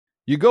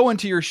You go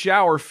into your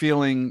shower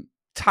feeling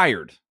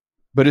tired,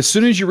 but as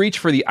soon as you reach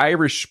for the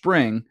Irish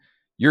Spring,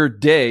 your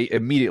day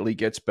immediately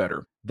gets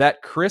better.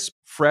 That crisp,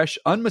 fresh,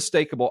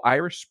 unmistakable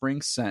Irish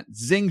Spring scent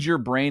zings your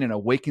brain and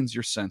awakens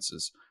your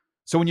senses.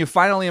 So when you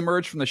finally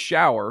emerge from the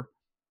shower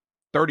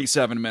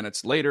 37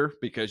 minutes later,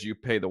 because you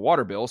pay the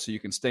water bill so you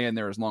can stay in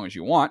there as long as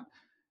you want,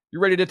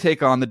 you're ready to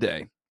take on the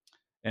day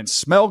and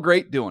smell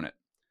great doing it.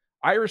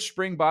 Irish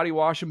Spring Body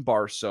Wash and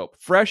Bar Soap.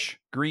 Fresh,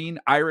 green,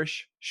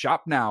 Irish.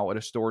 Shop now at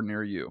a store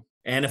near you.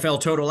 NFL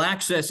Total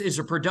Access is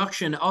a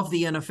production of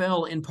the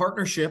NFL in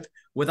partnership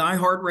with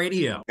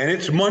iHeartRadio. And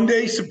it's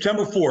Monday,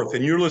 September 4th,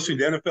 and you're listening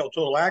to NFL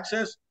Total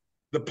Access,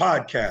 the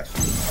podcast.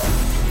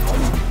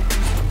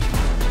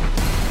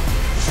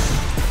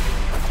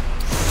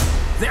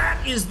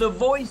 That is the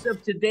voice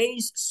of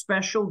today's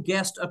special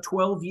guest, a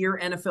 12-year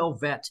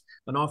NFL vet,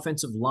 an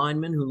offensive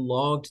lineman who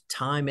logged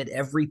time at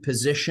every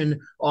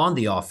position on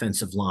the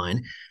offensive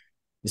line.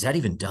 Is that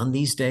even done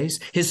these days?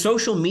 His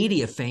social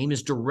media fame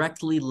is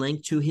directly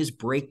linked to his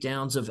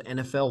breakdowns of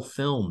NFL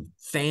film.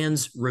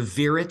 Fans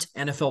revere it.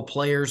 NFL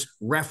players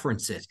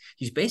reference it.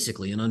 He's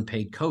basically an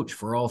unpaid coach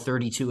for all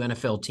 32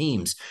 NFL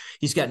teams.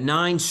 He's got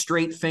 9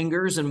 straight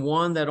fingers and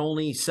one that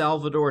only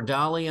Salvador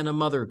Dali and a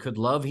mother could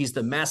love. He's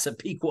the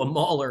Massapequa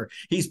Mauler.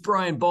 He's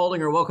Brian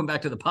Baldinger. Welcome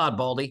back to the pod,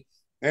 Baldy.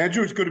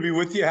 Andrew, it's good to be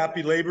with you.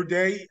 Happy Labor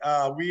Day.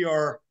 We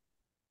are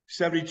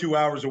 72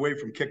 hours away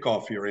from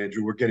kickoff here,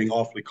 Andrew. We're getting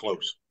awfully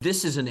close.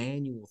 This is an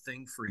annual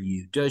thing for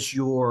you. Does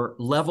your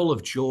level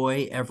of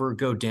joy ever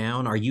go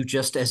down? Are you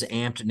just as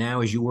amped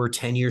now as you were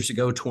 10 years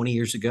ago, 20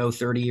 years ago,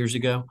 30 years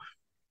ago?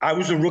 I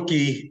was a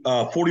rookie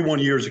 41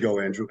 years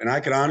ago, Andrew, and I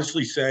can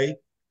honestly say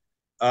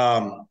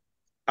I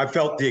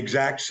felt the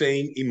exact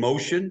same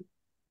emotion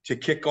to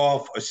kick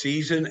off a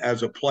season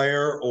as a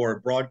player or a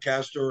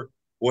broadcaster,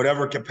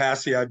 whatever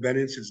capacity I've been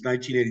in since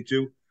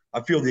 1982.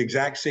 I feel the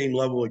exact same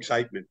level of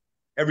excitement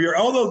every year.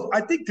 Although I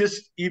think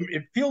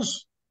it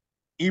feels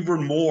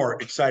even more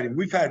exciting.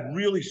 We've had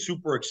really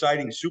super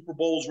exciting Super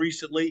Bowls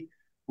recently.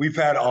 We've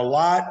had a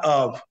lot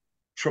of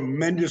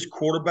tremendous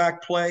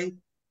quarterback play,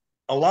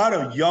 a lot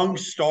of young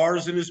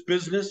stars in this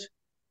business.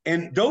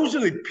 And those are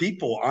the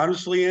people,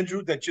 honestly,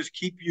 Andrew, that just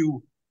keep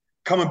you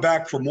coming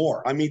back for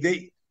more. I mean,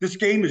 this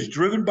game is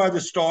driven by the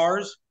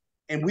stars,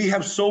 and we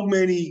have so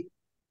many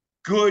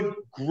good,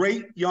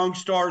 great young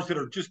stars that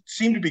are just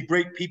seem to be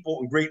great people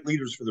and great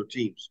leaders for their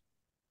teams.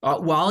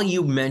 While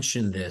you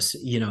mentioned this,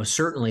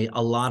 certainly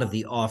a lot of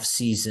the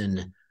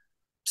offseason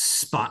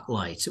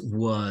spotlight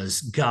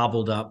was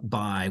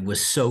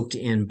soaked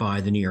in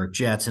by the New York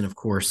Jets. And of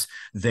course,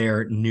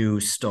 their new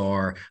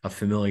star, a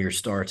familiar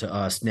star to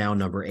us, now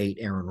number 8,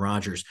 Aaron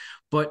Rodgers.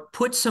 But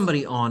put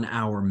somebody on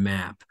our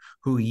map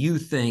who you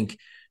think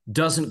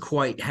doesn't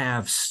quite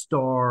have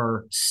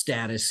star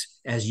status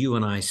as you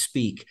and I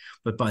speak,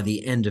 but by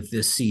the end of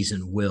this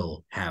season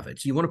will have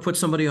it. You want to put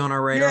somebody on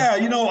our radar?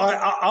 Yeah,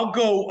 I'll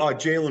go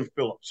Jalen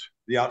Phillips,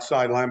 the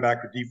outside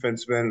linebacker,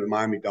 defensive end of the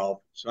Miami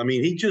Dolphins. I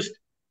mean,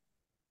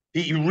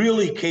 he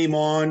really came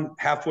on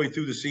halfway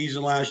through the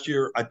season last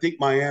year. I think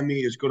Miami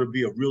is going to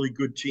be a really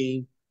good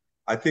team.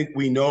 I think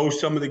we know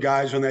some of the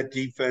guys on that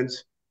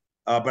defense,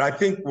 but I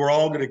think we're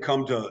all going to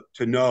come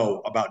to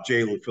know about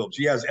Jalen Phillips.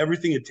 He has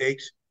everything it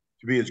takes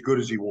to be as good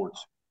as he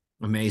wants.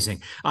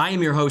 Amazing. I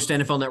am your host,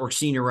 NFL Network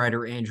senior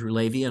writer Andrew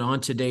Levy, and on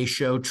today's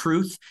show,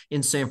 truth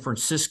in San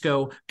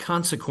Francisco,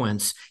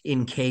 consequence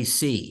in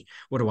KC.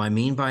 What do I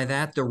mean by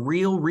that? The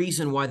real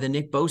reason why the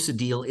Nick Bosa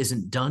deal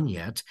isn't done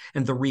yet,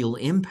 and the real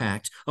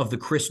impact of the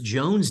Chris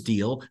Jones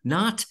deal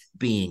not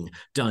being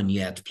done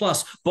yet.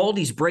 Plus,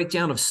 Baldy's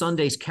breakdown of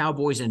Sunday's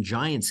Cowboys and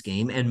Giants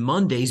game and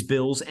Monday's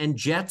Bills and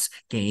Jets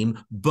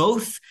game,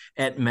 both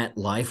at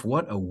MetLife.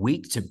 What a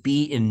week to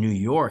be in New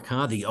York,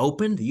 huh? The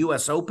Open, the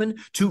U.S. Open,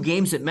 2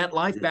 games at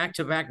MetLife,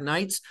 back-to-back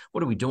nights.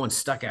 What are we doing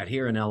stuck out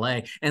here in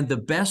L.A.? And the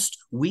best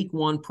week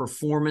 1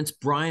 performance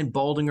Brian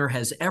Baldinger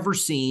has ever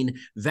seen.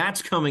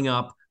 That's coming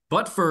up.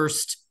 But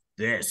first,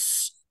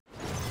 this.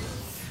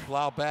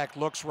 Blau back,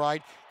 looks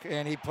right,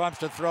 and he pumps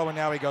to throw, and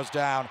now he goes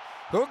down.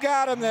 Who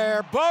got him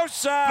there?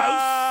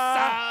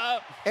 Bosa!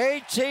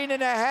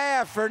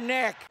 18.5 for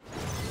Nick.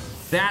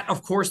 That,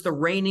 of course, the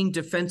reigning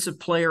defensive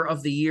player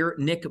of the year,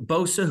 Nick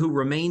Bosa, who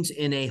remains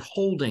in a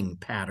holding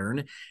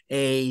pattern,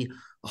 a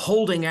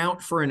holding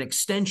out for an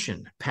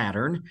extension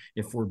pattern,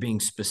 if we're being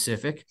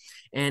specific.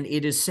 And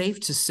it is safe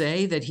to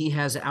say that he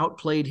has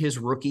outplayed his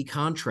rookie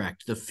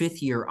contract, the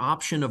 5th-year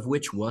option of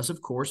which was, of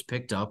course,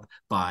 picked up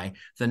by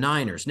the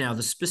Niners. Now,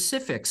 the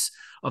specifics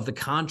of the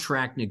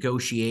contract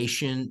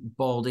negotiation,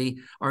 Baldy,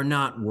 are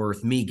not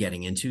worth me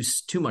getting into.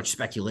 Too much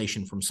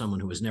speculation from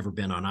someone who has never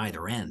been on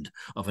either end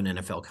of an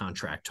NFL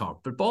contract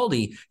talk. But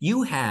Baldy,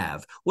 you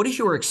have. What is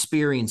your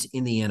experience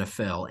in the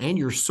NFL and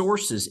your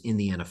sources in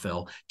the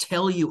NFL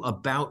tell you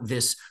about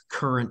this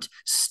current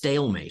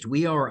stalemate?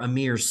 We are a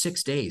mere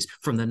 6 days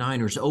from the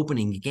Niners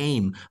opening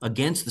game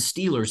against the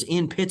Steelers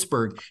in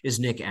Pittsburgh. Is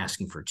Nick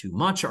asking for too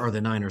much? Are the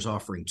Niners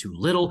offering too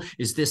little?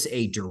 Is this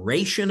a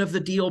duration of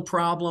the deal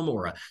problem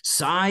or a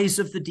size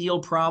of the deal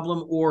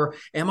problem, or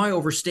am I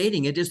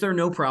overstating it? Is there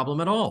no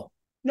problem at all?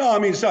 No, I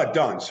mean, it's not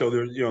done. So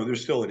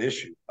there's still an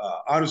issue.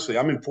 Honestly,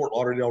 I'm in Fort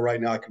Lauderdale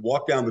right now. I can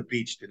walk down the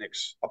beach to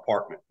Nick's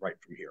apartment right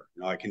from here.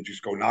 I can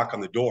just go knock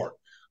on the door.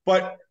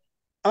 But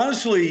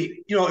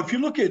honestly, if you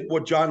look at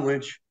what John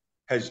Lynch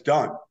has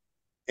done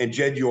and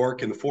Jed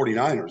York and the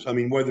 49ers, I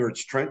mean, whether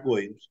it's Trent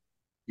Williams,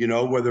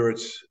 whether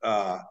it's,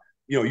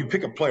 you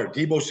pick a player,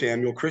 Deebo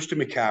Samuel, Christian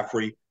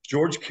McCaffrey,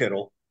 George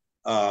Kittle,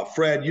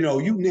 Fred,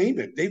 you name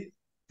it.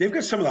 They've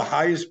got some of the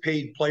highest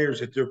paid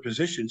players at their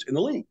positions in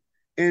the league.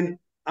 And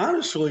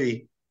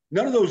honestly,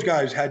 none of those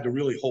guys had to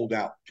really hold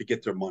out to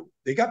get their money.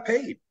 They got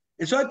paid.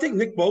 And so I think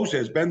Nick Bosa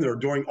has been there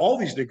during all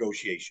these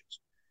negotiations.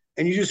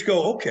 And you just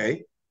go,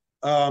 okay,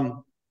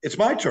 it's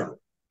my turn.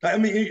 I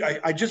mean,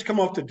 I just come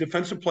off the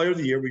Defensive Player of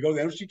the Year. We go to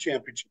the NFC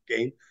Championship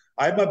game.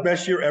 I had my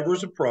best year ever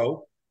as a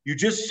pro. You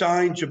just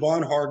signed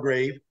Javon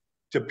Hargrave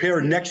to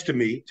pair next to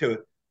me to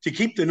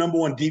keep the number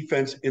one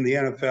defense in the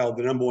NFL,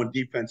 the number one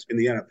defense in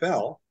the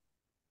NFL.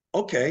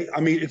 Okay,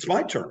 I mean, it's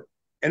my turn.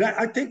 And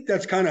I think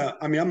that's kind of,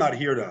 I mean, I'm not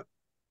here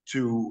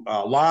to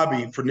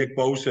lobby for Nick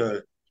Bosa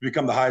to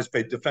become the highest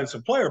paid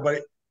defensive player,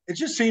 but it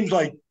just seems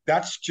like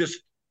that's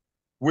just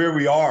where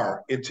we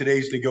are in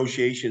today's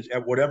negotiations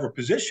at whatever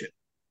position.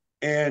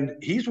 And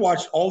he's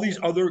watched all these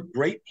other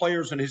great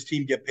players on his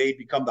team get paid,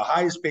 become the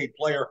highest paid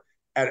player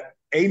at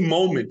a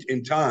moment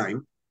in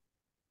time.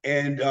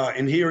 And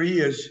here he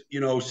is,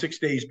 6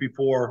 days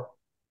before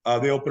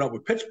they open up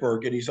with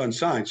Pittsburgh, and he's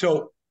unsigned.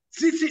 So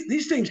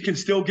these things can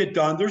still get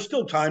done. There's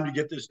still time to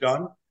get this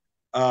done.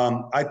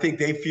 I think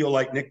they feel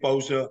like Nick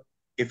Bosa,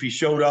 if he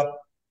showed up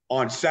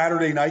on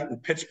Saturday night in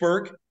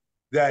Pittsburgh,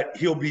 that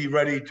he'll be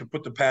ready to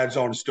put the pads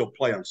on and still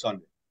play on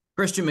Sunday.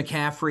 Christian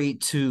McCaffrey,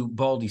 to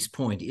Baldy's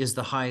point, is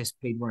the highest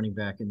paid running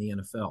back in the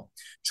NFL.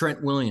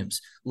 Trent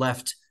Williams,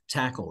 left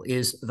tackle,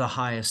 is the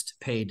highest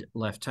paid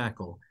left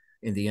tackle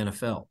in the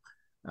NFL.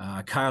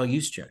 Kyle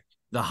Juszczyk,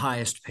 the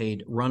highest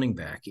paid running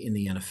back in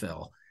the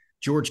NFL.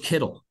 George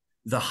Kittle,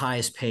 the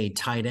highest paid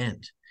tight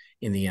end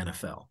in the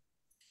NFL.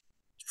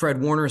 Fred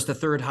Warner is the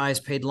third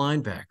highest paid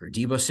linebacker.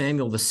 Deebo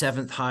Samuel, the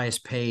seventh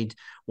highest paid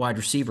wide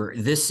receiver.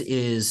 This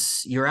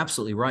is, you're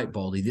absolutely right,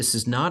 Baldy. This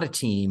is not a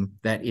team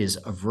that is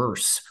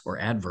averse, or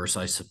adverse,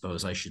 I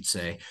suppose I should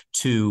say,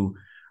 to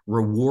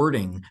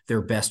rewarding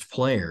their best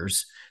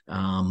players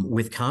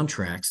with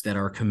contracts that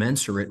are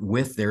commensurate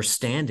with their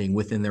standing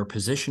within their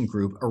position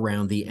group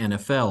around the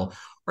NFL.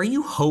 Are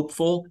you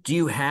hopeful? Do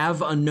you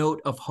have a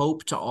note of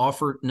hope to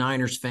offer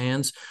Niners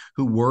fans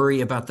who worry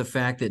about the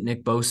fact that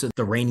Nick Bosa,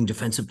 the reigning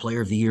Defensive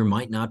Player of the Year,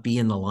 might not be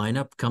in the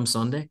lineup come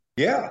Sunday?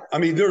 Yeah, I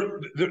mean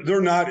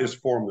they're not as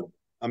formidable.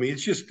 I mean you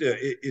just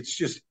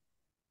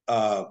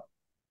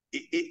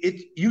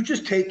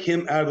take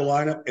him out of the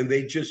lineup and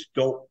they just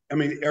don't. I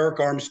mean Eric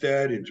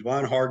Armstead and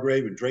Javon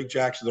Hargrave and Drake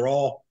Jackson, they're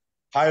all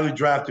highly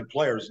drafted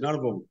players. None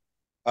of them.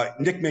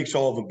 Nick makes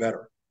all of them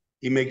better.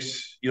 He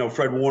makes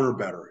Fred Warner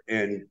better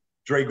and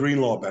Dre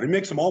Greenlaw better. He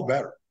makes them all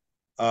better.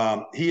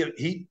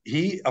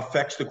 He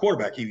affects the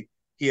quarterback.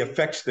 He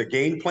affects the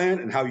game plan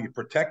and how you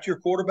protect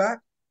your quarterback.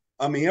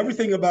 I mean,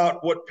 everything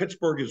about what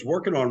Pittsburgh is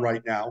working on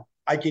right now,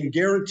 I can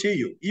guarantee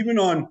you, even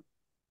on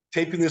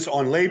taping this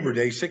on Labor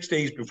Day, 6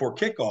 days before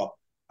kickoff,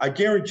 I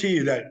guarantee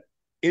you that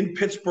in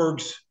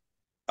Pittsburgh's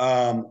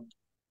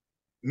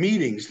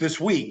meetings this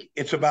week,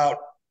 it's about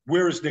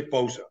where is Nick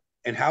Bosa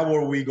and how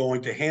are we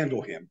going to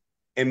handle him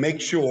and make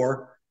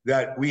sure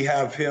that we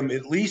have him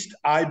at least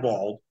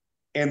eyeballed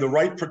and the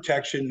right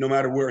protection no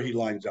matter where he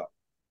lines up.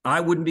 I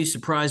wouldn't be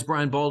surprised,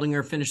 Brian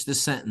Baldinger, finish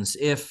this sentence,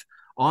 if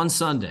on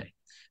Sunday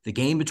the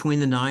game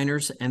between the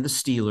Niners and the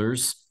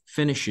Steelers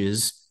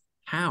finishes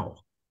how?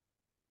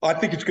 I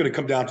think it's going to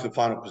come down to the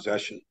final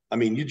possession. I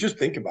mean, you just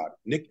think about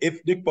it.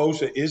 If Nick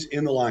Bosa is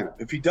in the lineup,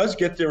 if he does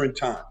get there in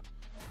time,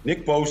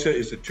 Nick Bosa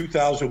is the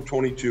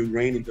 2022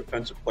 reigning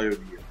Defensive Player of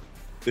the Year.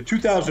 The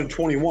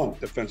 2021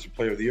 Defensive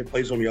Player of the Year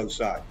plays on the other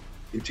side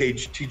in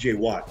TJ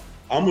Watt.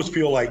 I almost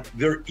feel like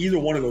either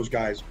one of those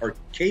guys are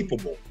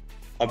capable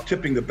of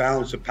tipping the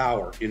balance of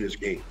power in this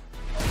game.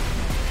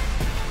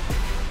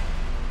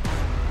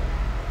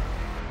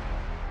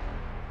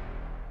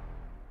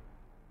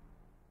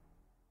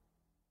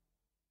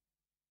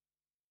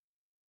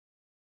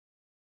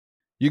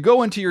 You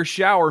go into your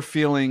shower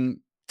feeling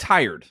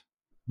tired,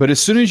 but as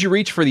soon as you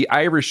reach for the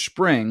Irish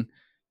Spring,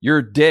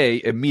 your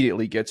day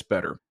immediately gets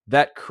better.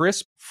 That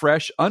crisp,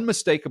 fresh,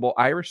 unmistakable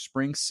Irish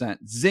Spring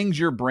scent zings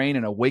your brain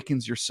and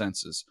awakens your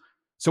senses.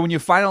 So when you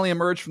finally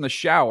emerge from the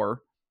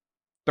shower,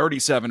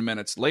 37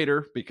 minutes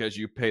later, because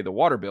you pay the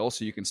water bill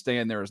so you can stay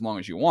in there as long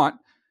as you want,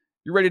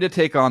 you're ready to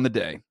take on the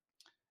day.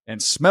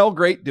 And smell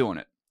great doing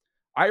it.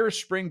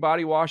 Irish Spring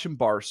Body Wash and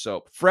Bar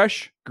Soap.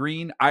 Fresh,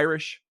 green,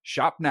 Irish.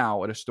 Shop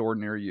now at a store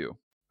near you.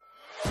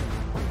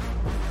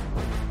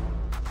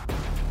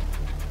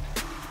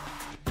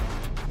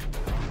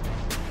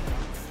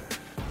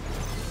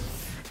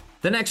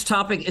 The next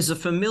topic is a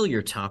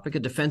familiar topic, a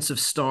defensive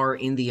star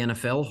in the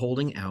NFL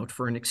holding out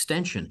for an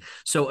extension.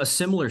 So a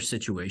similar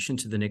situation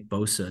to the Nick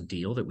Bosa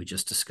deal that we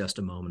just discussed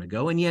a moment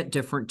ago, and yet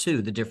different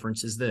too. The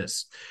difference is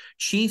this.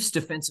 Chiefs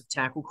defensive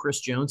tackle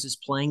Chris Jones is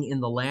playing in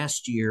the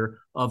last year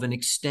of an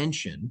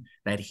extension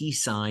that he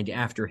signed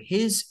after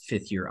his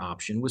fifth-year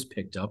option was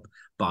picked up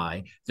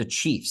by the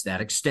Chiefs.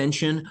 That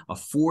extension, a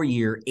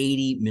 4-year,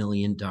 $80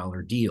 million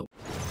deal.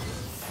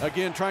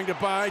 Again, trying to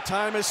buy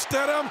time is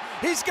Stidham.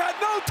 He's got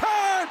no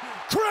time.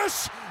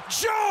 Chris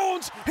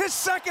Jones, his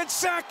second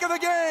sack of the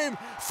game.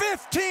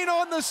 15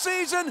 on the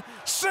season,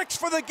 6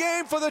 for the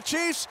game for the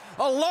Chiefs.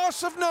 A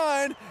loss of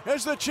 9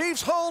 as the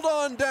Chiefs hold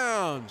on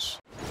downs.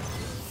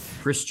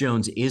 Chris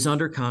Jones is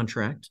under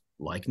contract,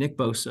 like Nick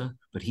Bosa,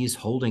 but he's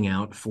holding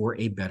out for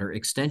a better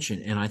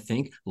extension. And I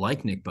think,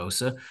 like Nick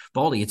Bosa,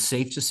 Baldy, it's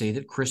safe to say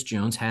that Chris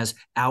Jones has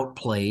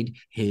outplayed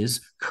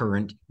his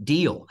current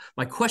deal.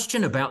 My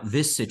question about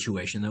this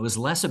situation, though, is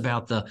less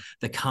about the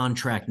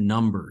contract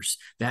numbers,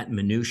 that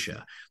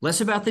minutia, less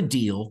about the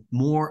deal,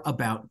 more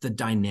about the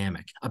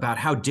dynamic, about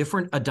how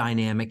different a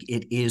dynamic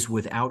it is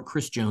without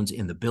Chris Jones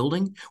in the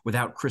building,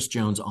 without Chris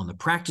Jones on the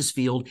practice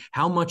field.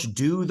 How much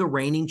do the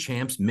reigning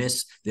champs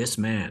miss this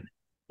man?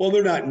 Well,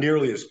 they're not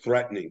nearly as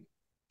threatening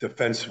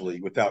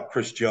defensively without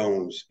Chris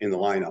Jones in the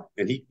lineup,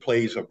 and he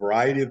plays a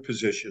variety of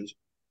positions.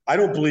 I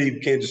don't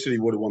believe Kansas City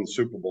would have won the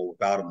Super Bowl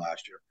without him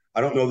last year.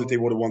 I don't know that they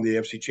would have won the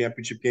AFC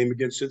Championship game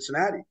against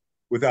Cincinnati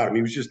without him.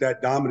 He was just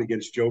that dominant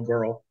against Joe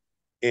Burrow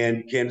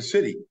and Kansas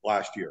City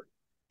last year.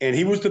 And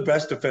he was the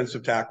best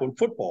defensive tackle in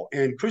football.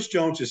 And Chris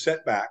Jones is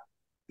set back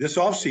this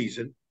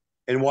offseason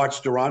and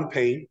watched Daron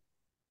Payne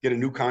get a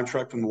new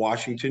contract from the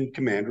Washington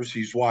Commanders.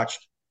 He's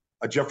watched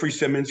Jeffrey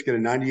Simmons get a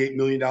 $98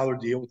 million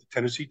deal with the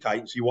Tennessee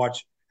Titans. He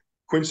watched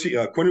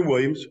Quinnen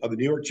Williams of the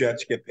New York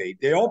Jets get paid.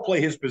 They all play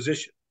his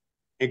position.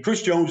 And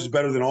Chris Jones is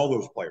better than all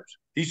those players.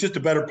 He's just a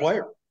better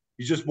player.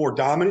 He's just more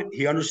dominant.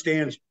 He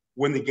understands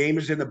when the game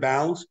is in the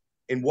balance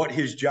and what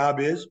his job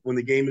is when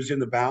the game is in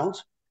the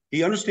balance.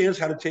 He understands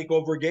how to take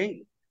over a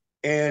game.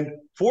 And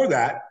for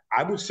that,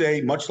 I would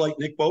say, much like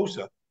Nick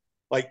Bosa,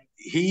 like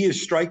he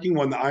is striking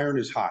when the iron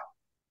is hot.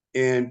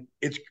 And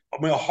it's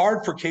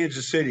hard for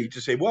Kansas City to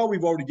say, well,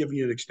 we've already given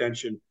you an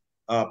extension,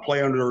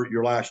 play under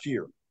your last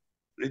year.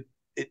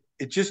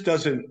 It just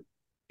doesn't.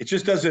 It's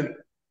just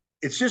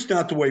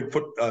not the way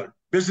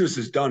business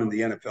is done in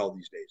the NFL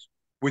these days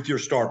with your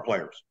star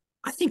players.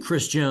 I think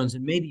Chris Jones,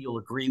 and maybe you'll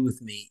agree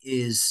with me,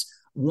 is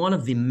one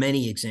of the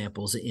many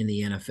examples in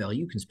the NFL,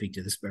 you can speak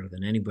to this better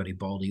than anybody,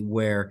 Baldy,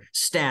 where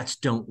stats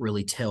don't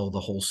really tell the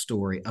whole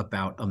story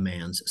about a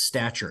man's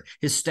stature.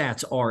 His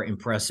stats are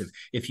impressive.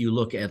 If you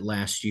look at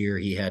last year,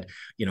 he had,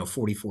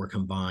 44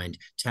 combined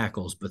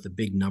tackles, but the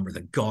big number,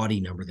 the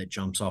gaudy number that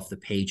jumps off the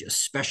page,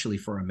 especially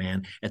for a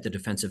man at the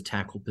defensive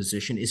tackle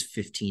position, is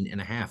 15 and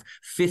a half.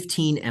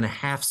 15 and a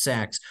half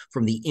sacks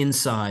from the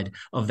inside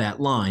of that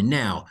line.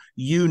 Now,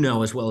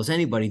 as well as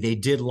anybody, they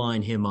did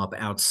line him up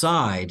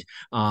outside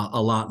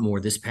a lot more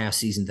this past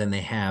season than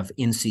they have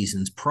in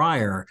seasons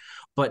prior.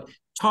 But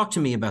talk to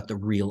me about the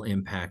real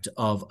impact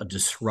of a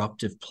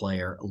disruptive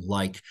player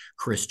like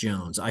Chris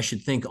Jones. I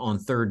should think on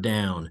third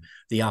down,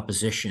 the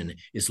opposition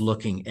is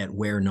looking at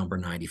where number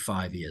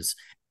 95 is,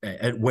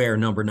 at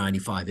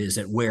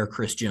where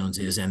Chris Jones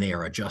is, and they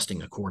are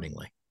adjusting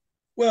accordingly.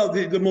 Well,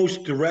 the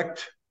most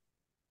direct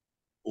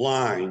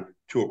line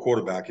to a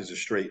quarterback is a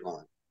straight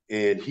line,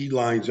 and he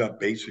lines up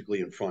basically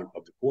in front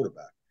of the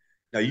quarterback.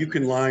 Now, you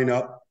can line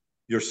up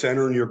your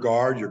center and your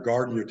guard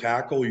and your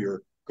tackle,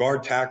 your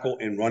guard, tackle,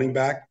 and running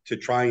back to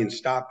try and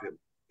stop him.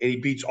 And he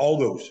beats all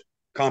those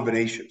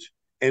combinations.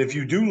 And if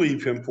you do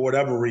leave him for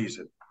whatever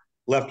reason,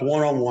 left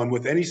one-on-one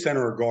with any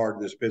center or guard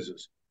in this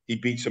business, he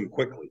beats him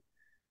quickly.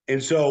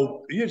 And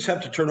so you just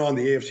have to turn on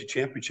the AFC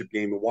Championship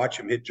game and watch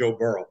him hit Joe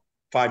Burrow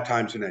 5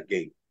 times in that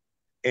game.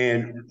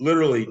 And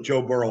literally,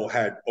 Joe Burrow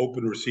had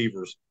open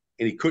receivers,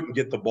 and he couldn't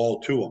get the ball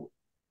to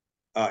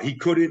him. He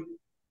couldn't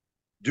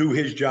do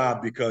his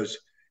job because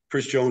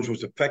Chris Jones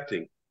was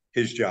affecting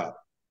his job.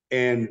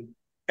 And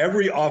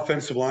every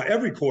offensive line,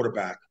 every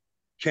quarterback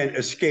can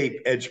escape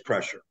edge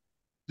pressure.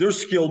 They're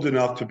skilled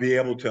enough to be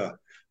able to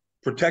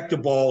protect the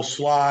ball,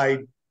 slide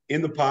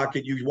in the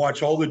pocket. You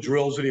watch all the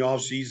drills in the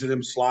offseason,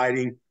 them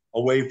sliding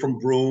away from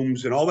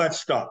brooms and all that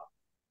stuff.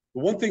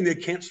 The one thing they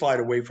can't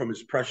slide away from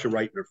is pressure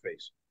right in their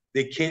face.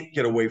 They can't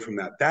get away from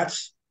that.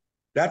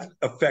 That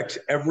affects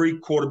every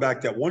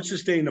quarterback that wants to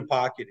stay in the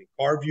pocket and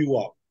carve you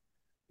up.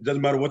 It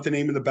doesn't matter what the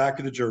name in the back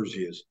of the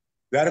jersey is.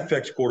 That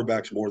affects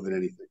quarterbacks more than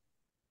anything.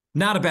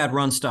 Not a bad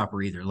run stopper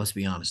either, let's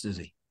be honest, is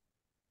he?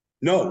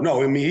 No.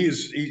 I mean,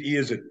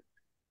 he's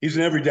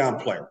an every down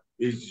player.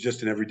 He's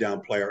just an every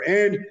down player.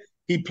 And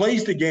he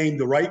plays the game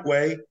the right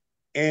way,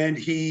 and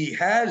he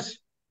has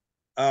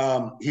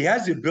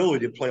the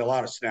ability to play a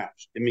lot of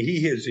snaps. I mean,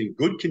 he is in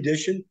good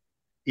condition.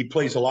 He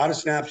plays a lot of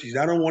snaps. He's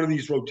not on one of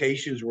these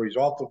rotations where he's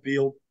off the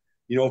field,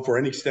 for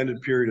an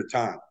extended period of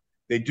time.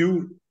 They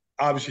do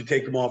obviously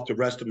take him off to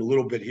rest him a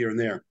little bit here and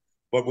there.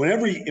 But when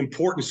every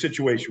important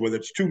situation, whether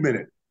it's 2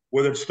 minutes,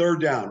 whether it's third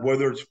down,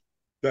 whether it's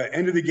the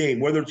end of the game,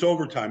 whether it's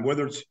overtime,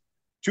 whether it's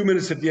 2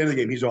 minutes at the end of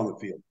the game, he's on the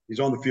field. He's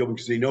on the field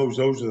because he knows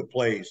those are the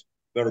plays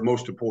that are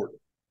most important.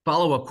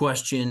 Follow-up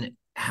question,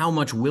 how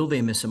much will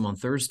they miss him on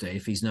Thursday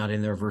if he's not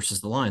in there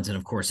versus the Lions? And,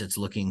 of course, it's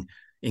looking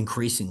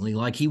increasingly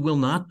like he will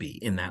not be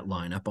in that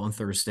lineup on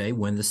Thursday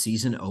when the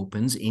season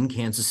opens in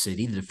Kansas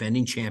City, the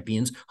defending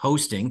champions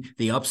hosting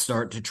the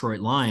upstart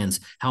Detroit Lions.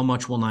 How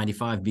much will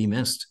 95 be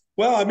missed?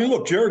 Well, I mean,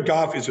 look, Jared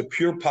Goff is a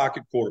pure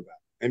pocket quarterback.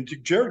 And to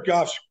Jared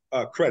Goff's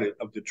credit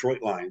of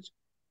Detroit Lions,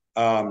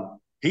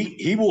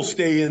 he will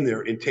stay in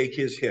there and take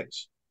his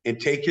hits and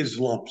take his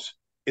lumps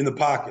in the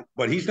pocket.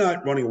 But he's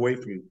not running away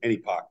from any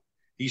pocket.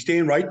 He's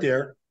staying right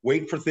there,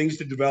 waiting for things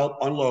to develop,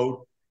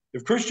 unload.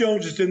 If Chris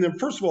Jones is in there,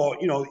 first of all,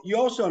 you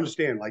also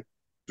understand, like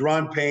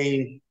Deron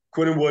Payne,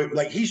 Quinton Williams,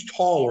 like he's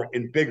taller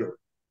and bigger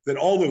than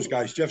all those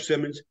guys. Jeff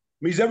Simmons, I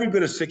mean, he's every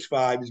bit of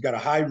 6'5". He's got a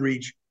high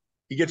reach.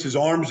 He gets his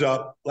arms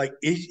up. Like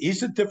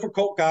he's a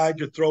difficult guy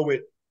to throw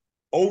it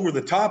over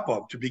the top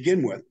of to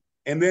begin with.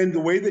 And then the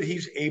way that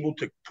he's able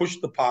to push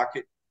the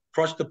pocket,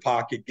 crush the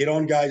pocket, get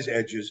on guys'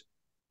 edges,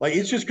 like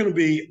it's just going to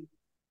be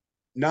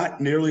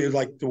not nearly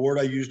like the word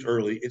I used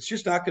early. It's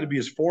just not going to be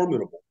as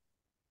formidable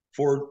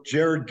for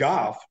Jared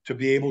Goff to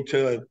be able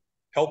to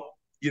help,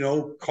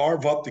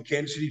 carve up the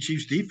Kansas City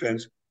Chiefs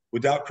defense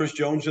without Chris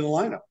Jones in the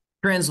lineup.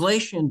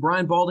 Translation,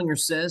 Brian Baldinger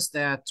says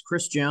that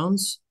Chris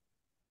Jones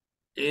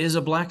is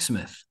a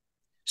blacksmith,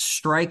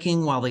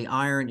 striking while the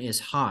iron is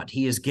hot.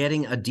 He is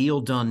getting a deal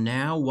done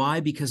now. Why?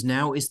 Because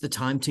now is the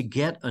time to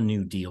get a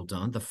new deal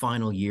done, the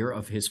final year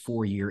of his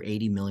 4-year,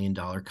 $80 million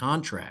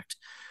contract.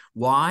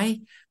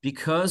 Why?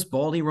 Because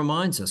Baldy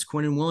reminds us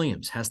Quinton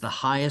Williams has the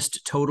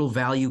highest total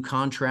value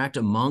contract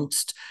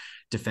amongst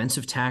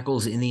defensive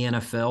tackles in the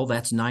NFL.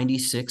 That's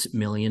 $96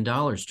 million.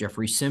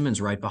 Jeffrey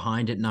Simmons right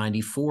behind at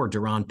 94.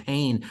 Deron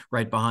Payne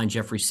right behind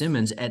Jeffrey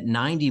Simmons at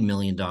 $90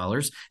 million.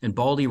 And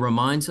Baldy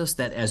reminds us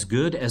that as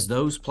good as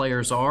those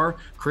players are,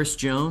 Chris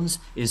Jones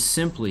is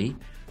simply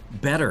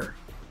better.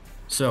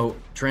 So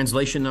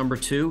translation number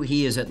 2,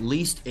 he is at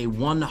least a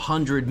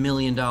 $100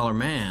 million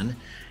man,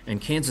 and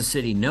Kansas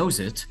City knows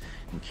it,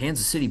 and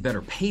Kansas City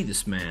better pay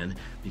this man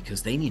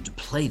because they need to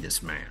play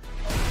this man.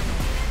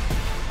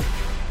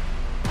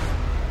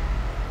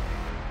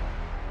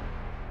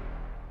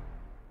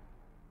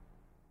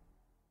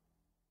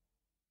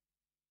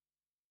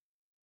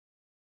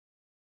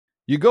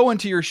 You go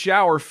into your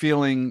shower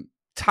feeling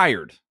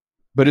tired,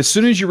 but as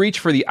soon as you reach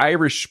for the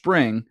Irish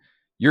Spring,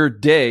 your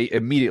day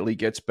immediately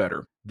gets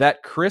better.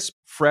 That crisp,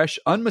 fresh,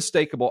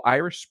 unmistakable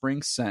Irish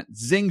Spring scent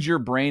zings your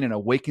brain and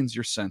awakens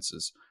your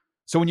senses.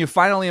 So when you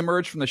finally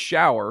emerge from the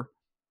shower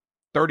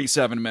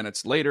 37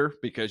 minutes later,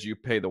 because you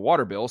pay the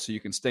water bill so you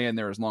can stay in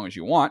there as long as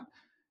you want,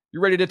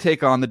 you're ready to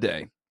take on the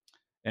day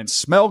and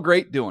smell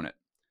great doing it.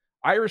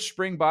 Irish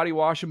Spring Body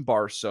Wash and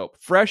Bar Soap.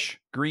 Fresh,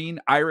 green,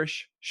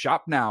 Irish.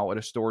 Shop now at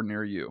a store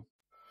near you.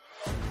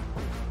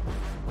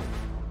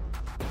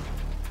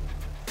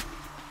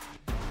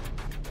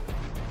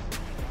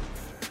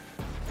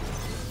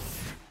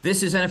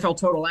 This is NFL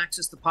Total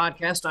Access, the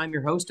podcast. I'm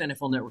your host,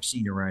 NFL Network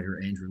senior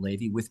writer Andrew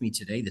Levy. With me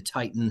today, the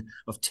titan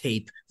of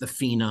tape, the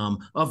phenom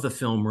of the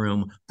film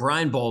room,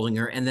 Brian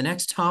Baldinger. And the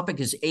next topic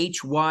is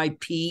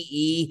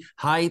HYPE,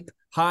 hype,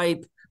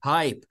 hype,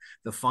 hype.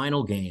 The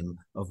final game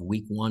of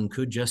Week 1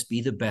 could just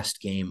be the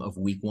best game of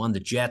Week 1. The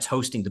Jets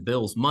hosting the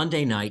Bills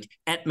Monday night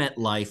at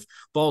MetLife.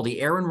 Baldy,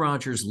 Aaron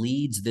Rodgers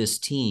leads this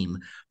team,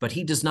 but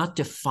he does not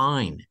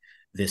define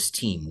this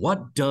team.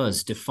 What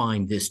does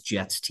define this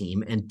Jets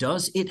team, and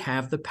does it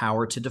have the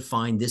power to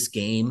define this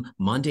game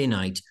Monday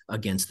night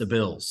against the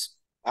Bills?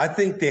 I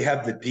think they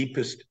have the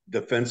deepest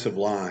defensive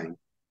line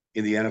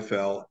in the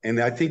NFL, and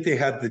I think they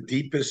have the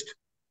deepest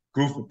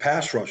group of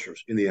pass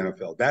rushers in the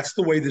NFL. That's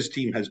the way this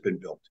team has been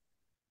built.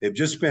 They've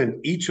just spent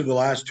each of the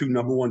last 2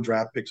 number 1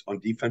 draft picks on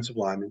defensive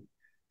linemen,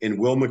 in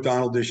Will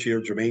McDonald this year,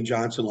 Jermaine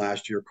Johnson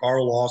last year,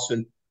 Carl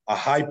Lawson, a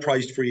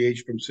high-priced free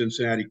agent from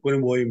Cincinnati,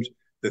 Quinton Williams,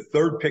 the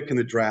 3rd pick in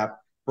the draft,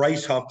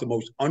 Bryce Huff, the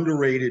most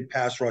underrated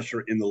pass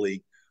rusher in the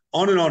league,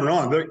 on and on and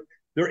on.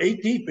 They're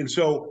 8 deep. And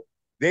so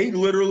they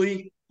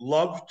literally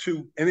love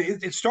to, and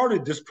it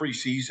started this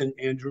preseason,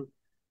 Andrew.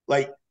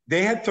 Like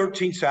they had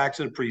 13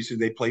 sacks in the preseason.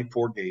 They played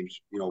 4 games,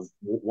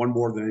 one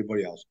more than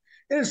anybody else.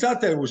 And it's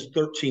not that it was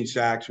 13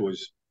 sacks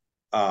was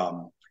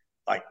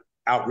like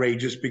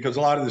outrageous because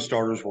a lot of the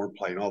starters weren't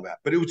playing all that,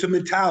 but it was a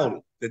mentality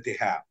that they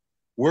have.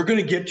 We're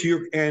going to get to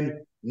your, and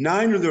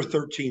 9 of their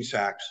 13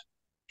 sacks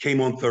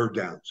came on 3rd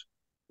downs.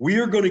 We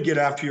are going to get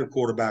after your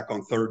quarterback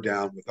on 3rd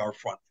down with our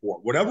front 4.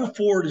 Whatever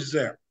forward is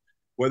there,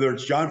 whether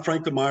it's John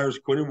Franklin Myers,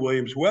 Quinton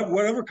Williams,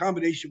 whatever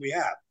combination we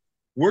have,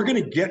 we're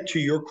going to get to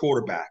your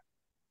quarterback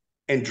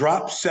and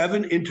drop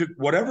 7 into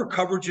whatever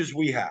coverages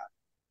we have.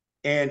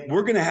 And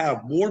we're going to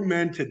have more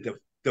men to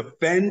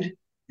defend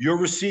your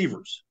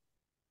receivers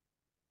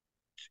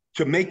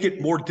to make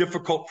it more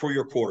difficult for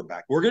your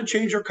quarterback. We're going to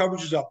change our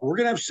coverages up. We're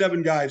going to have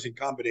 7 guys in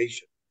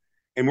combination.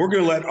 And we're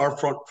going to let our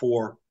front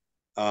 4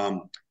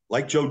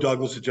 like Joe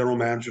Douglas, the general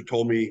manager,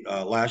 told me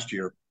last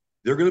year,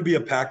 they're going to be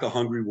a pack of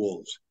hungry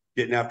wolves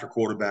getting after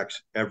quarterbacks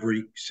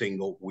every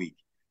single week.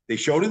 They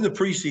showed in the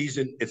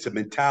preseason, it's a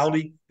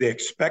mentality. They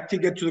expect to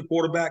get to the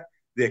quarterback.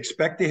 They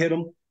expect to hit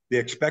him. They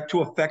expect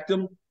to affect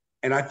him.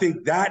 And I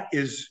think that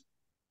is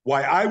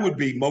why I would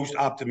be most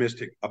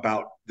optimistic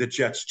about the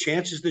Jets'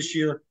 chances this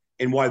year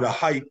and why the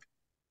hype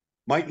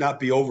might not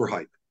be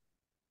overhyped.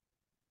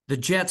 The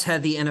Jets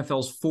had the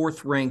NFL's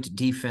fourth-ranked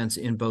defense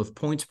in both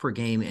points per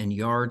game and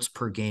yards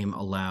per game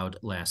allowed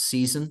last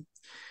season.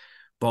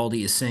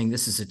 Baldy is saying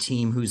this is a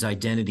team whose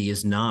identity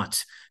is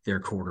not their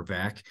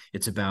quarterback.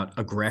 It's about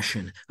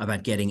aggression,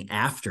 about getting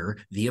after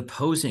the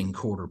opposing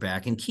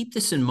quarterback. And keep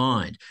this in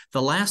mind.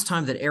 The last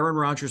time that Aaron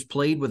Rodgers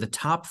played with a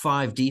top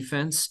 5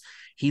 defense,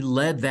 he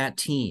led that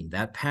team,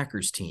 that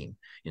Packers team,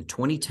 in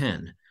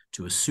 2010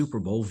 to a Super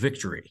Bowl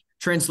victory.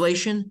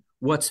 Translation,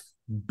 what's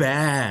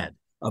bad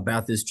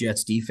about this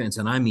Jets defense,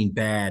 and I mean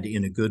bad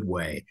in a good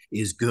way,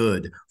 is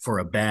good for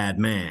a bad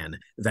man,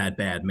 that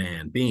bad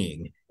man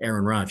being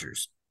Aaron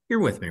Rodgers.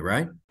 You're with me,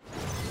 right?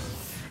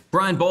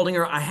 Brian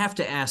Baldinger, I have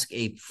to ask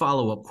a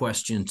follow-up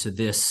question to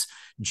this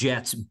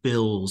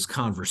Jets-Bills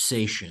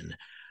conversation.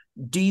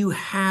 Do you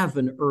have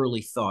an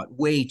early thought?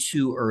 Way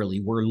too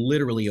early. We're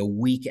literally a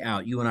week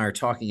out. You and I are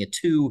talking at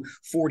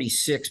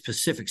 2:46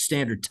 Pacific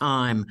Standard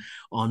Time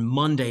on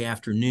Monday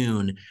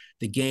afternoon.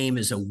 The game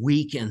is a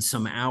week and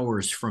some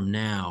hours from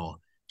now.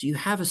 Do you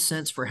have a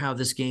sense for how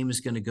this game is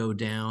going to go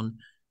down?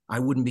 I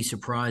wouldn't be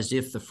surprised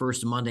if the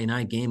first Monday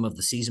night game of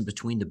the season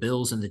between the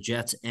Bills and the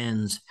Jets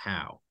ends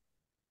how?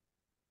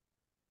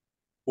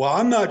 Well,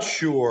 I'm not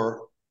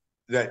sure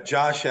that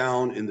Josh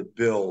Allen and the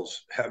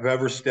Bills have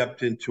ever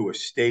stepped into a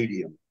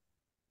stadium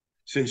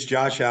since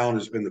Josh Allen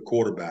has been the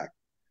quarterback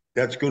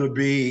that's going to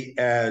be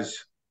as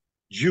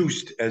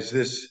juiced as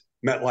this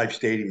MetLife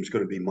Stadium is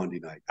going to be Monday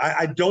night.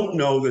 I don't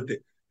know that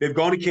they've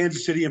gone to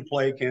Kansas City and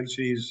played. Kansas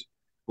City's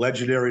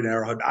legendary in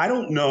Arrowhead. I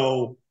don't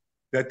know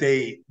that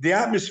the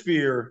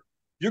atmosphere,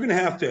 you're going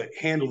to have to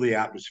handle the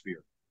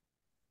atmosphere.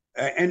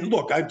 And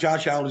look,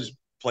 Josh Allen has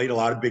played a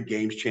lot of big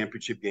games,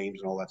 championship games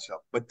and all that stuff.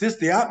 But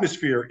the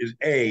atmosphere is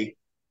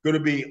going to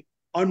be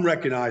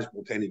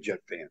unrecognizable to any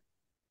Jet fan.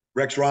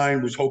 Rex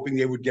Ryan was hoping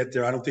they would get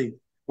there. I don't think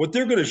what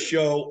they're going to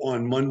show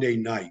on Monday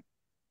night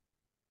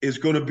is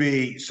going to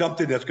be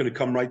something that's going to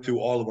come right through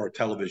all of our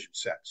television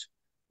sets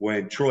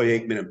when Troy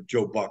Aikman and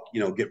Joe Buck,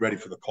 get ready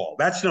for the call.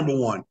 That's number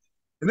one.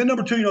 And then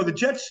number two, the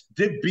Jets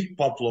did beat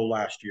Buffalo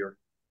last year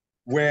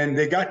when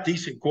they got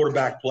decent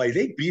quarterback play.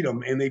 They beat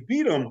them, and they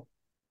beat them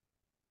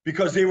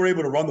because they were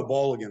able to run the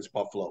ball against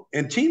Buffalo.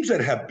 And teams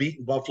that have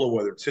beaten Buffalo,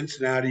 whether it's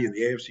Cincinnati in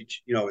the AFC,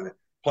 in the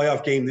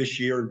playoff game this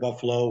year in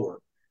Buffalo, or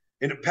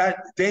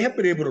they have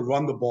been able to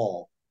run the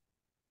ball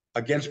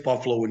against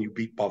Buffalo when you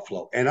beat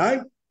Buffalo. And I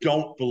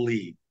don't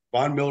believe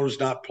Von Miller's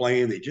not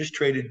playing. They just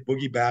traded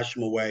Boogie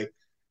Basham away.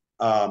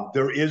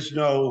 There is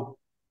no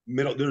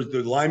middle.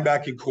 The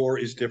linebacking core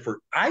is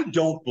different. I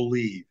don't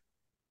believe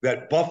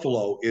that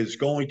Buffalo is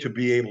going to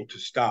be able to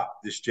stop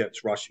this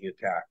Jets rushing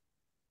attack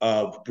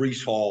of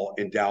Breece Hall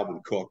and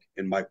Dalvin Cook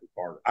and Michael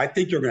Carter. I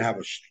think they're going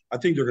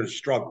to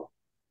struggle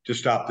to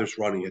stop this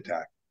running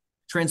attack.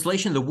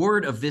 Translation, the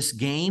word of this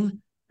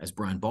game, as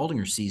Brian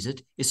Baldinger sees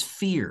it, is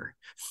fear.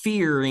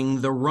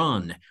 Fearing the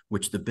run,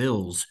 which the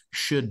Bills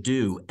should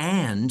do,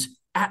 and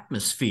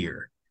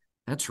atmosphere.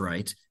 That's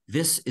right.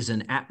 This is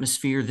an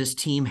atmosphere this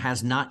team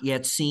has not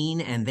yet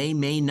seen, and they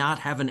may not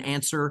have an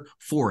answer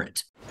for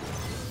it.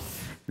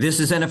 This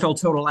is NFL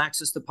Total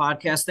Access, the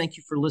podcast. Thank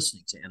you for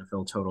listening to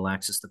NFL Total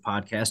Access, the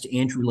podcast.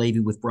 Andrew Levy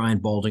with Brian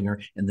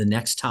Baldinger, and the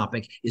next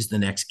topic is the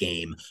next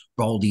game.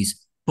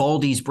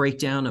 Baldy's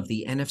breakdown of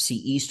the NFC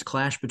East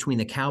clash between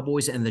the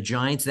Cowboys and the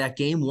Giants, that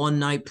game one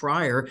night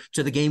prior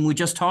to the game we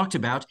just talked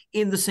about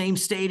in the same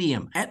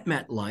stadium at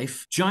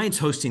MetLife. Giants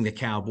hosting the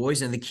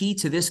Cowboys, and the key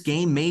to this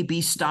game may be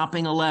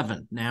stopping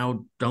 11.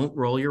 Now, don't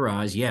roll your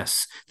eyes.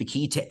 Yes, the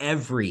key to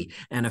every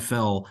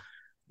NFL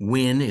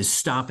win is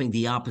stopping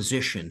the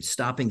opposition,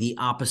 stopping the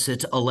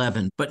opposite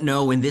 11. But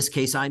no, in this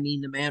case, I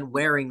mean the man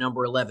wearing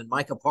number 11,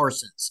 Micah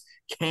Parsons.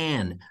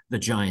 Can the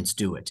Giants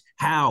do it?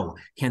 How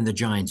can the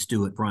Giants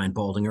do it, Brian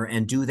Baldinger?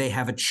 And do they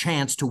have a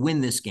chance to win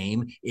this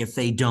game if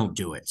they don't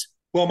do it?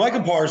 Well,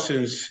 Micah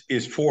Parsons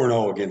is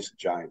 4-0 against the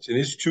Giants. In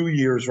his 2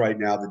 years right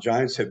now, the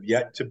Giants have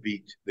yet to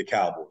beat the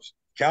Cowboys.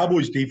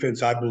 Cowboys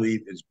defense, I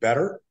believe, is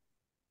better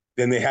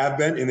than they have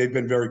been, and they've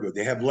been very good.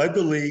 They have led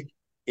the league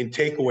in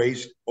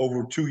takeaways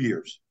over 2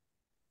 years.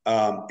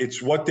 It's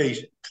what they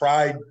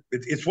tried.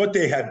 It's what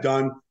they have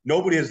done.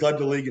 Nobody has led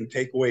the league in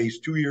takeaways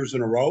 2 years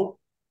in a row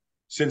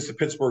since the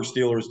Pittsburgh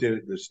Steelers did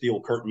it in the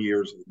Steel Curtain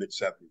years in the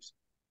mid-'70s.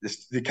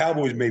 The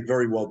Cowboys may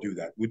very well do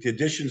that. With the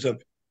additions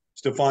of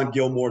Stephon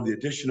Gilmore, the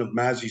addition of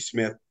Mazi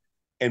Smith,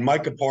 and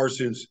Micah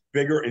Parsons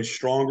bigger and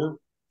stronger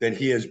than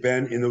he has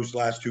been in those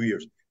last 2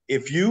 years.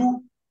 If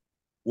you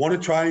want to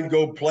try and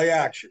go play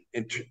action,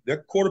 and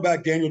their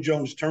quarterback, Daniel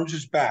Jones, turns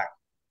his back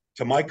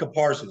to Micah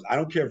Parsons, I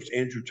don't care if it's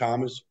Andrew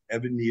Thomas,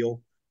 Evan Neal,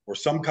 or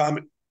some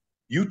comment,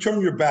 you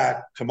turn your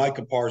back to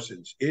Micah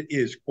Parsons, it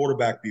is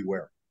quarterback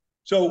beware.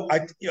 So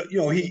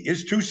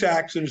his 2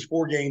 sacks in his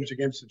 4 games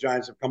against the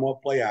Giants have come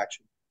off play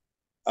action.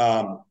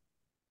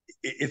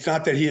 it's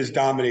not that he has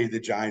dominated the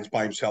Giants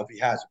by himself. He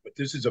hasn't. But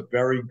this is a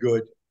very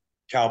good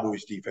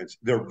Cowboys defense.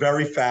 They're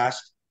very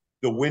fast.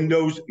 The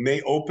windows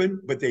may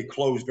open, but they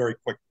close very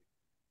quickly.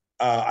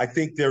 I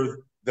think they're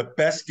the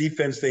best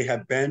defense they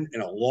have been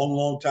in a long,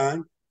 long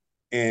time.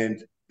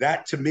 And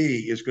that, to me,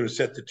 is going to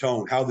set the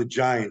tone, how the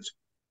Giants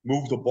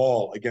move the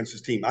ball against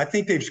this team. I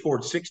think they've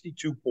scored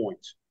 62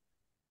 points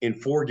in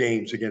 4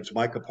 games against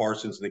Micah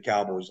Parsons and the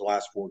Cowboys the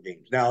last 4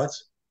 games. Now,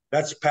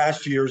 that's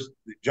past years.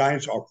 The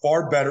Giants are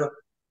far better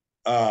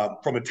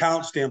from a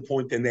talent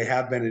standpoint than they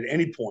have been at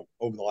any point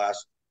over the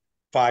last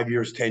 5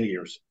 years, 10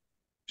 years.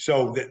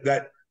 So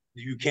that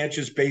you can't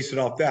just base it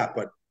off that,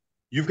 but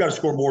you've got to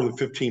score more than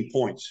 15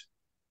 points,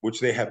 which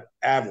they have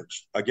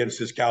averaged against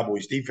this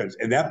Cowboys defense.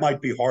 And that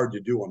might be hard to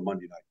do on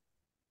Monday night.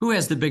 Who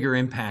has the bigger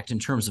impact in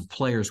terms of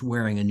players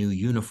wearing a new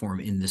uniform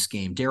in this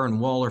game? Darren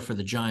Waller for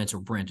the Giants or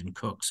Brandon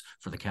Cooks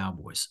for the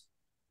Cowboys?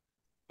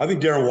 I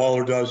think Darren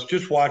Waller does.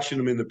 Just watching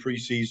him in the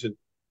preseason,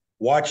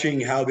 watching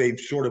how they've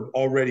sort of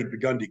already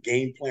begun to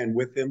game plan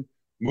with him,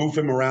 move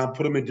him around,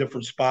 put him in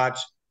different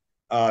spots,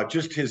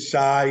 just his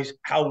size,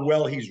 how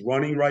well he's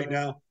running right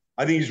now.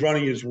 I think he's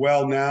running as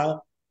well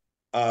now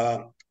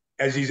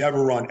as he's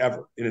ever run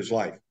ever in his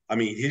life. I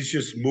mean, his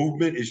just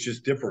movement is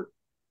just different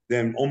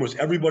than almost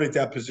everybody at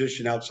that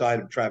position outside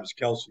of Travis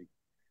Kelce.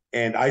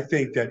 And I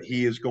think that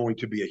he is going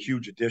to be a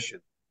huge addition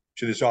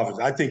to this offense.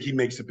 I think he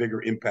makes a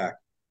bigger impact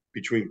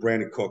between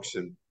Brandon Cooks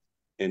and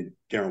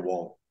Darren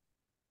Waller.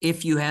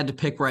 If you had to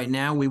pick right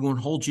now, we won't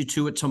hold you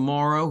to it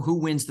tomorrow. Who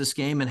wins this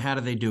game and how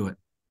do they do it?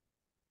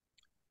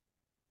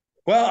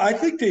 Well, I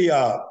think it's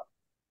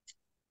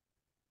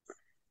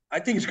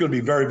going to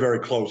be very, very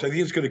close. I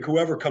think it's going to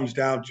whoever comes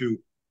down to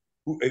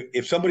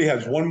if somebody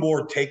has one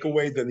more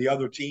takeaway than the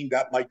other team,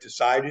 that might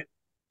decide it.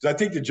 Because I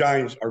think the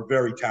Giants are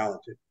very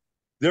talented.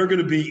 They're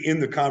going to be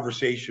in the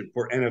conversation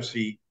for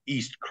NFC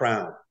East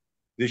crown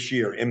this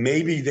year, and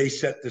maybe they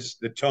set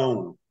the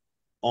tone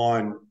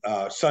on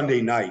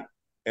Sunday night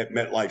at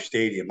MetLife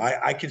Stadium.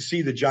 I can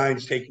see the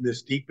Giants taking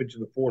this deep into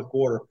the fourth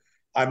quarter.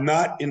 I'm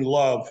not in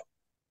love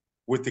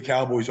with the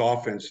Cowboys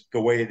offense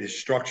the way it is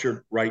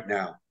structured right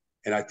now.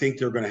 And I think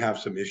they're going to have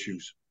some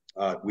issues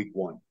week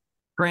 1.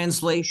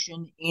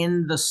 Translation,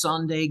 in the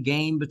Sunday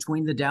game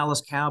between the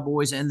Dallas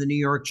Cowboys and the New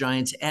York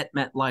Giants at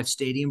MetLife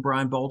Stadium,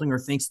 Brian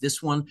Baldinger thinks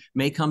this one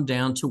may come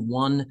down to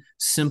one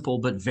simple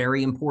but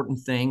very important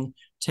thing: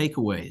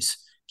 takeaways.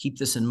 Keep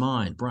this in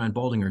mind. Brian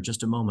Baldinger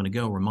just a moment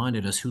ago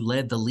reminded us who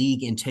led the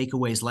league in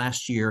takeaways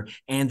last year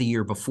and the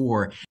year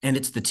before, and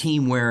it's the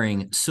team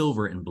wearing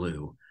silver and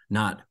blue,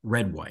 not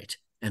red, white,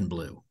 and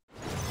blue.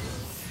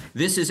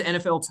 This is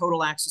NFL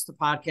Total Access, the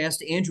podcast.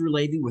 Andrew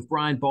Levy with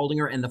Brian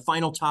Baldinger, and the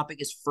final topic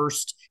is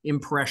first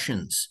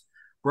impressions.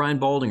 Brian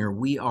Baldinger,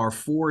 we are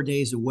 4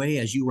 days away,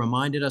 as you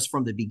reminded us,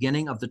 from the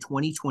beginning of the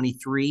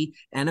 2023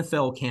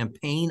 NFL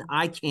campaign.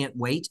 I can't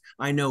wait.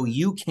 I know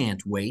you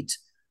can't wait.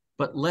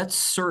 But let's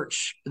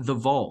search the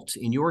vault.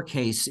 In your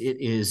case, it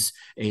is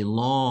a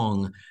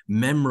long,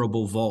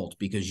 memorable vault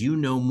because you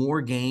know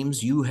more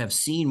games, you have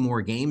seen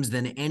more games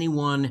than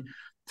anyone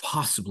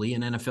possibly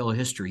in NFL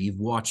history. You've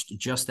watched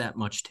just that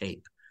much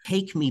tape.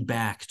 Take me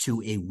back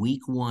to a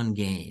week 1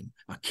 game,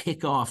 a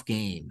kickoff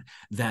game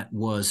that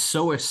was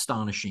so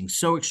astonishing,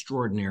 so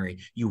extraordinary.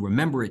 You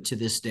remember it to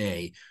this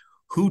day.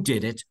 Who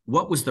did it?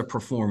 What was the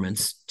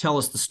performance? Tell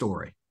us the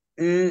story.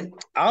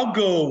 I'll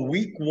go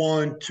week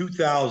 1,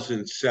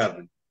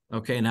 2007.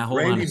 Okay, now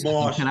hold on a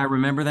second. Can I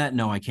remember that?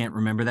 No, I can't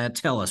remember that.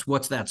 Tell us,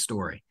 what's that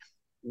story?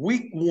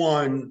 Week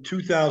 1,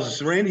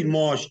 2000, Randy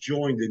Moss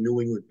joined the New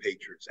England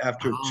Patriots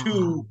after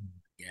 2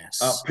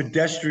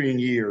 pedestrian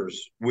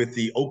years with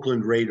the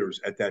Oakland Raiders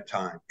at that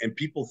time. And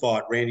people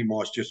thought Randy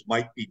Moss just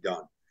might be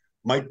done,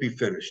 might be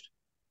finished.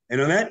 And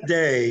on that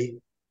day,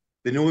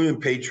 the New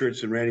England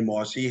Patriots and Randy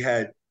Moss, he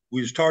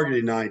was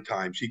targeted 9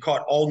 times. He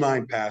caught all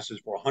 9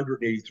 passes for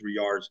 183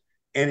 yards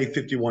and a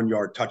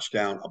 51-yard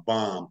touchdown, a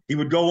bomb. He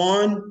would go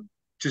on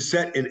to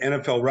set an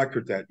NFL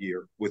record that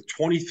year with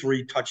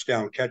 23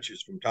 touchdown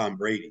catches from Tom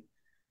Brady.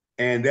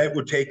 And that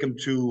would take him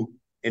to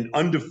an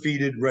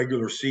undefeated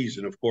regular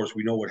season. Of course,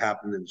 we know what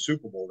happened in the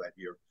Super Bowl that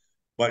year.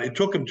 But it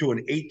took him to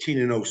an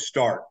 18-0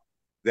 start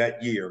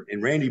that year.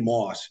 And Randy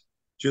Moss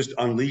just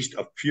unleashed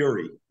a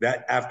fury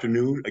that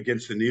afternoon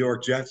against the New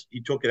York Jets.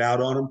 He took it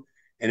out on them.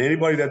 And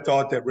anybody that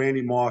thought that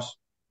Randy Moss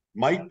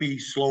might be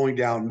slowing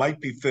down,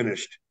 might be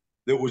finished,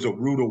 there was a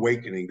rude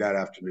awakening that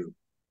afternoon.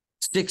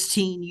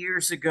 16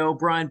 years ago,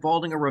 Brian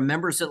Baldinger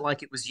remembers it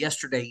like it was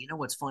yesterday. You know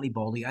what's funny,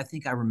 Baldy? I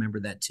think I remember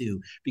that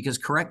too, because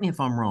correct me if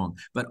I'm wrong,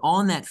 but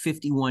on that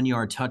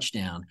 51-yard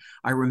touchdown,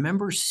 I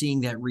remember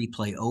seeing that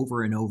replay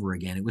over and over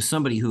again. It was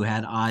somebody who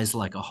had eyes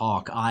like a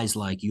hawk, eyes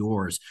like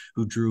yours,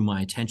 who drew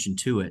my attention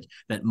to it,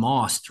 that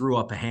Moss threw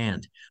up a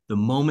hand. The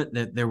moment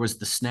that there was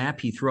the snap,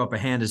 he threw up a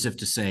hand as if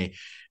to say,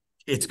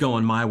 it's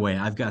going my way.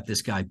 I've got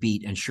this guy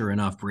beat. And sure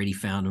enough, Brady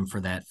found him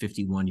for that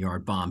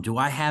 51-yard bomb. Do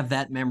I have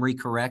that memory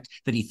correct,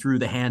 that he threw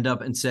the hand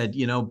up and said,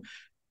 you know,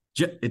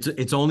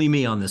 it's only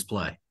me on this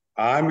play?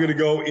 I'm going to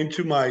go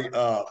into my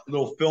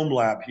little film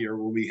lab here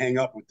when we hang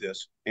up with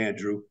this,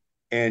 Andrew,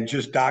 and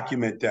just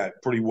document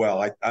that pretty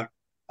well. I'm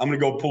going to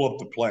go pull up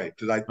the play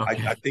because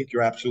I think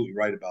you're absolutely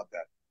right about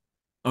that.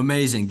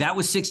 Amazing. That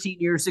was 16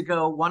 years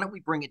ago. Why don't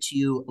we bring it to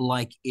you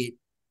like it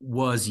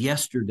was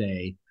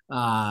yesterday?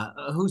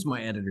 Who's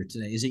my editor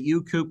today? Is it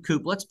you, Coop?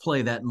 Coop, let's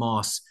play that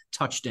Moss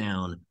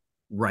touchdown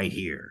right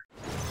here.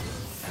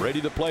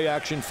 Ready to play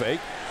action fake.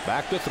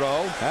 Back to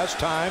throw. Has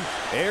time.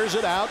 Airs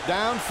it out.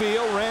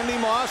 Downfield. Randy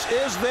Moss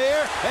is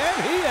there.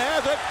 And he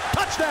has it.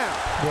 Touchdown.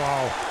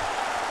 Wow.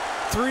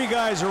 3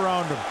 guys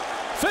around him.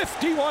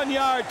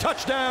 51-yard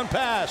touchdown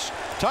pass.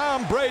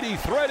 Tom Brady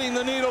threading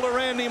the needle to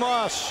Randy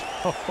Moss.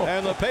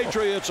 And the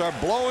Patriots are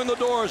blowing the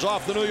doors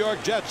off the New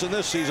York Jets in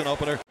this season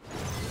opener.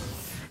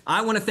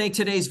 I want to thank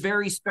today's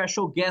very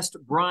special guest,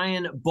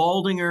 Brian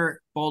Baldinger.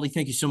 Baldy,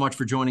 thank you so much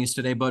for joining us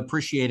today, bud.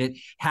 Appreciate it.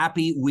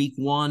 Happy week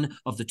 1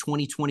 of the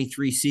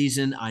 2023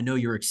 season. I know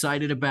you're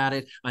excited about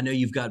it. I know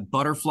you've got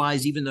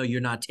butterflies, even though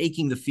you're not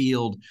taking the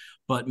field.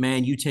 But,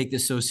 man, you take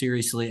this so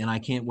seriously, and I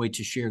can't wait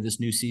to share this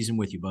new season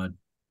with you, bud.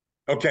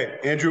 Okay,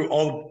 Andrew,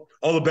 all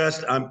the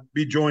best. I'll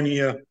be joining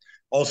you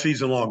all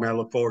season long, man. I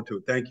look forward to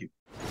it. Thank you.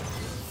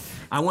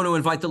 I want to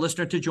invite the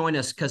listener to join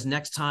us because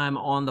next time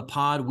on the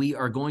pod, we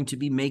are going to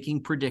be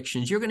making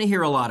predictions. You're going to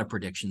hear a lot of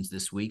predictions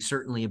this week,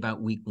 certainly about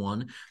week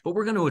 1, but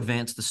we're going to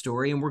advance the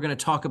story and we're going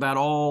to talk about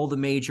all the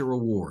major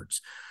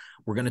awards.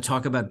 We're going to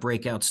talk about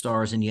breakout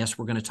stars, and yes,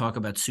 we're going to talk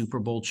about Super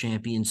Bowl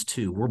champions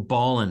too. We're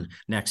ballin'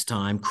 next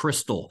time.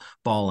 Crystal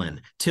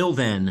ballin'. Till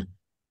then,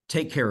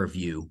 take care of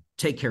you,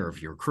 take care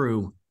of your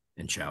crew,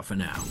 and ciao for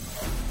now.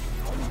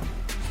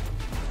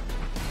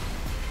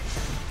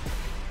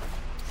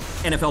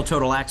 NFL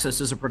Total Access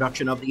is a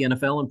production of the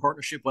NFL in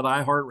partnership with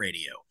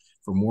iHeartRadio.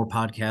 For more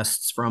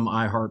podcasts from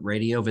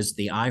iHeartRadio, visit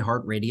the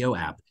iHeartRadio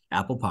app,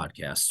 Apple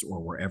Podcasts, or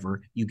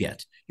wherever you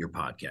get your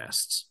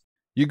podcasts.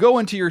 You go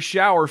into your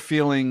shower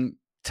feeling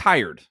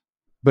tired,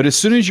 but as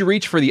soon as you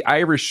reach for the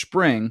Irish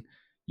Spring,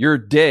 your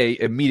day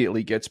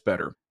immediately gets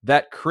better.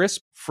 That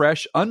crisp,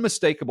 fresh,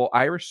 unmistakable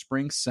Irish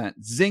Spring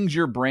scent zings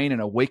your brain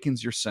and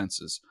awakens your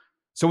senses.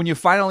 So when you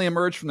finally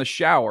emerge from the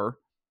shower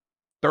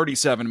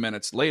 37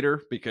 minutes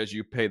later, because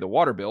you pay the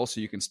water bill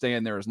so you can stay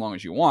in there as long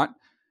as you want,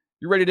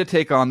 you're ready to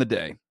take on the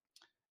day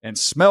and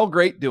smell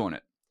great doing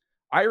it.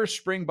 Irish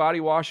Spring Body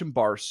Wash and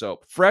Bar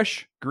Soap.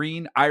 Fresh,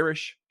 green,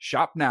 Irish.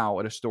 Shop now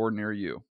at a store near you.